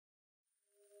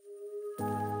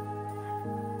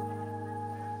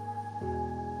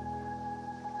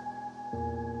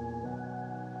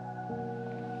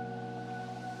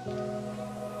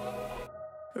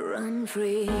run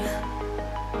free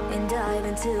and dive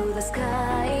into the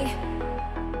sky.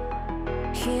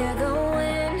 Hear the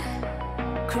wind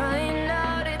crying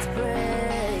out its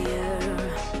prayer.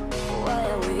 Why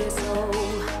are we so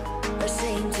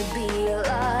ashamed to be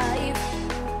alive?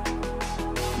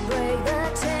 Break the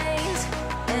chains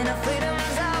and our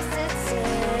freedom's ours to take.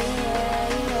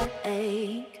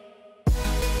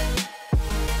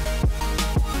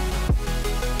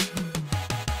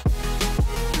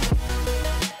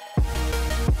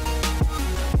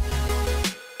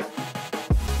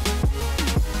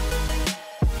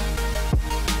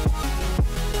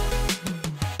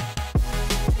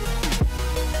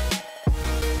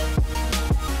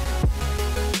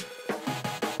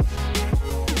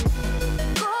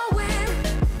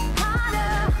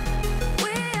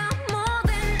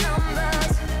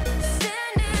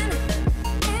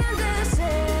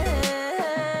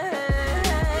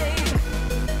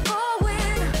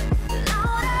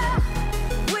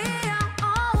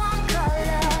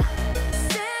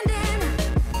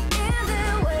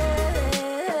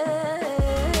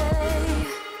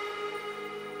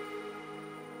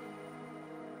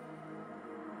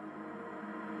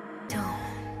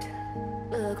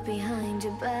 Look behind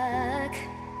your back.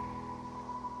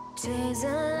 Chase a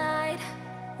light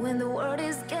when the world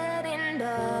is getting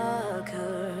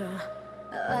darker.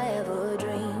 I have a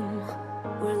dream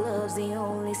where love's the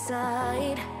only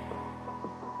side.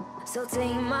 So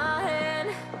take my hand,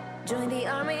 join the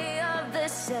army of the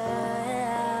shadows.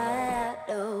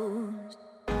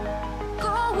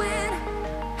 Going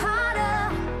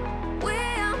harder, we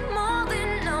are more than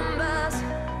numbers,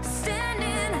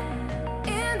 standing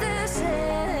in this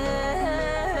hate.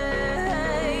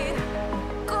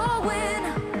 Going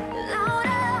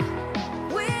louder,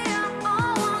 we are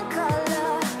all one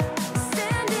color,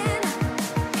 standing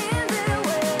in their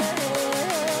way.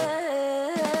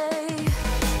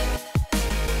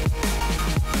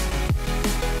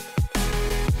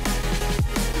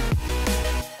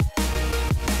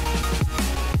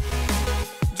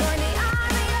 Join the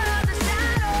army of the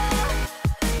shadows.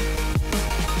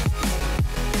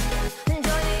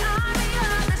 Join the army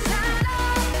of the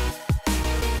shadows.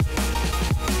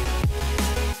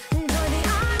 Join the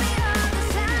army of the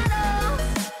shadows.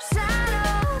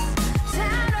 Shadows,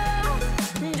 shadows.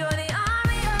 Join the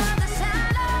army of the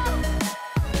shadows.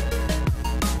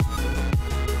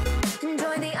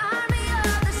 Join the army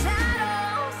of the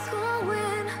shadows.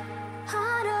 Going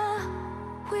harder,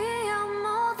 we are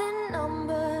more than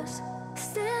numbers,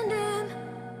 standing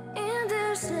in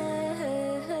their shade.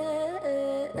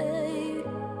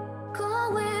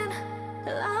 Going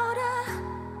louder,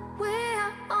 we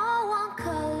are all one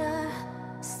color,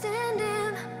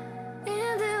 standing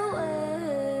in their way.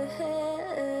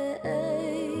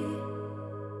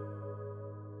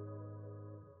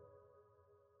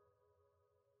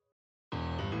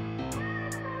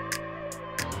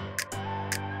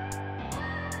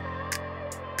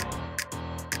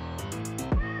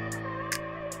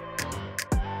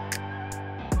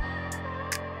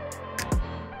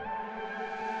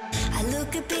 I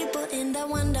look at people and I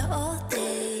wonder all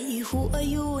day, who are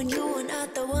you and you are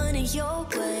not the one in your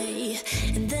way.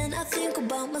 And then I think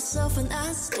about myself and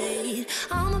I state,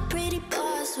 I'm a pretty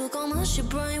boss with almost your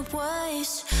brain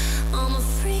waves. I'm a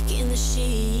freak in the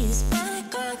sheets, but I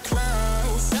got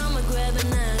class. I'ma grab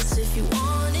an ass if you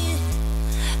want it.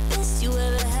 Best you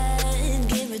ever had,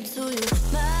 give it to you.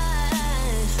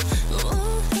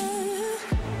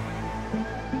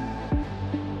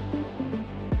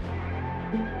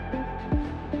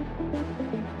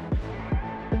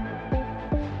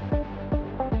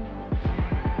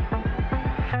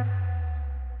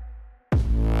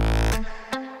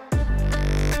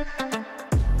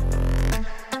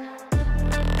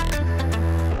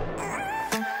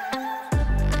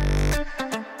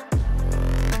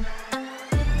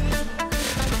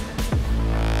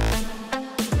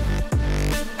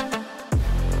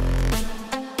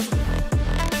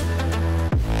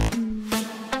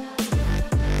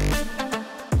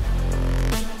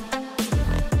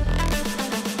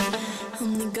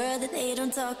 I'm the girl that they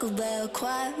don't talk about,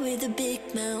 quiet with a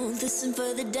big mouth. Listen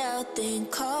for the doubt, then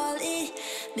call it.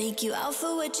 Make you out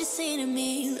for what you say to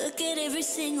me. Look at every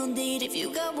single date. If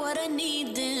you got what I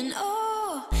need, then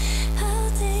oh,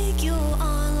 I'll take you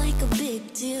on like a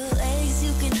big deal. Legs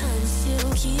you can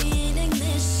unseal, key in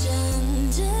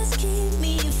ignition. Just keep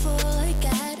me full like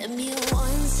at a meal.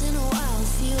 Once in a while,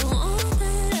 feel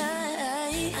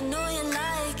alright. I know you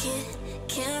like it,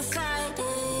 can't fight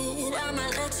it. I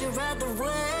might let you ride the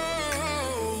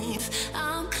wave.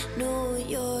 I'm New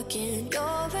York and you're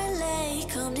LA.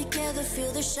 Come together,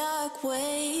 feel the shock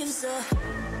waves.